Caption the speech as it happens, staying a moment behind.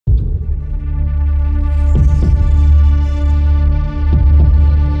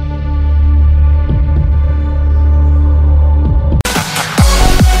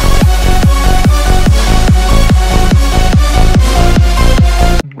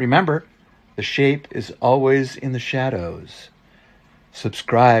remember, the shape is always in the shadows.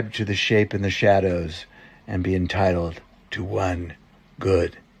 Subscribe to The Shape in the Shadows and be entitled to one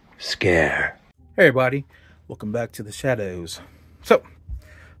good scare. Hey everybody, welcome back to The Shadows. So,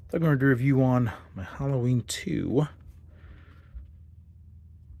 I'm going to do a review on my Halloween 2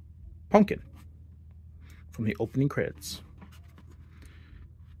 pumpkin from the opening credits.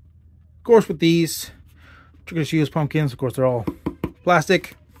 Of course, with these, Trick or Treat pumpkins, of course, they're all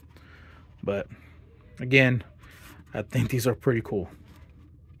plastic. But, again, I think these are pretty cool.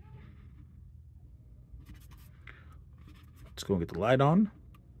 Let's go and get the light on.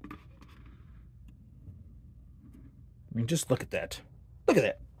 I mean, just look at that. Look at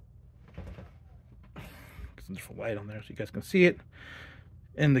that. Get some different light on there so you guys can see it.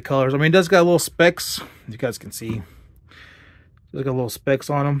 And the colors. I mean, it does got little specks, as you guys can see. It does got little specks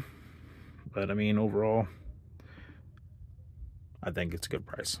on them. But, I mean, overall, I think it's a good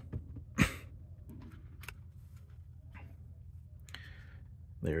price.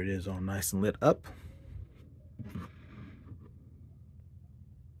 There it is, all nice and lit up.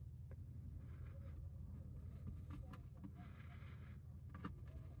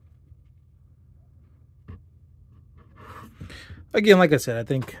 Again, like I said, I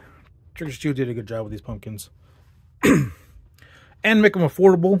think Trick or Treat did a good job with these pumpkins. And make them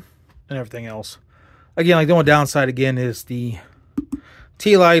affordable and everything else. Again, like the only downside, again, is the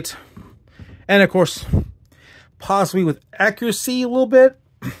tea light. And, of course, possibly with accuracy a little bit,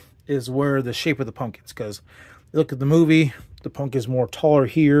 is where the shape of the pumpkins. Because you look at the movie, the pumpkin is more taller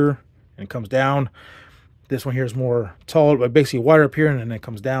here and it comes down. This one here is more taller, but basically wider up here and then it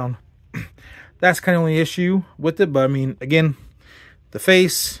comes down. That's kind of the only issue with it. But, I mean, again, the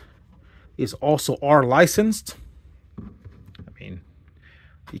face is also R licensed. I mean,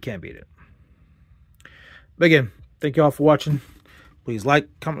 you can't beat it. But again, thank you all for watching. Please like,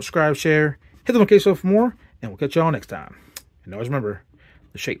 comment, subscribe, share. Hit the notification bell for more. And we'll catch y'all next time. And always remember,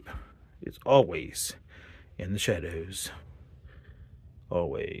 the shape is always in the shadows.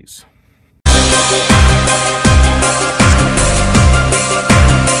 Always.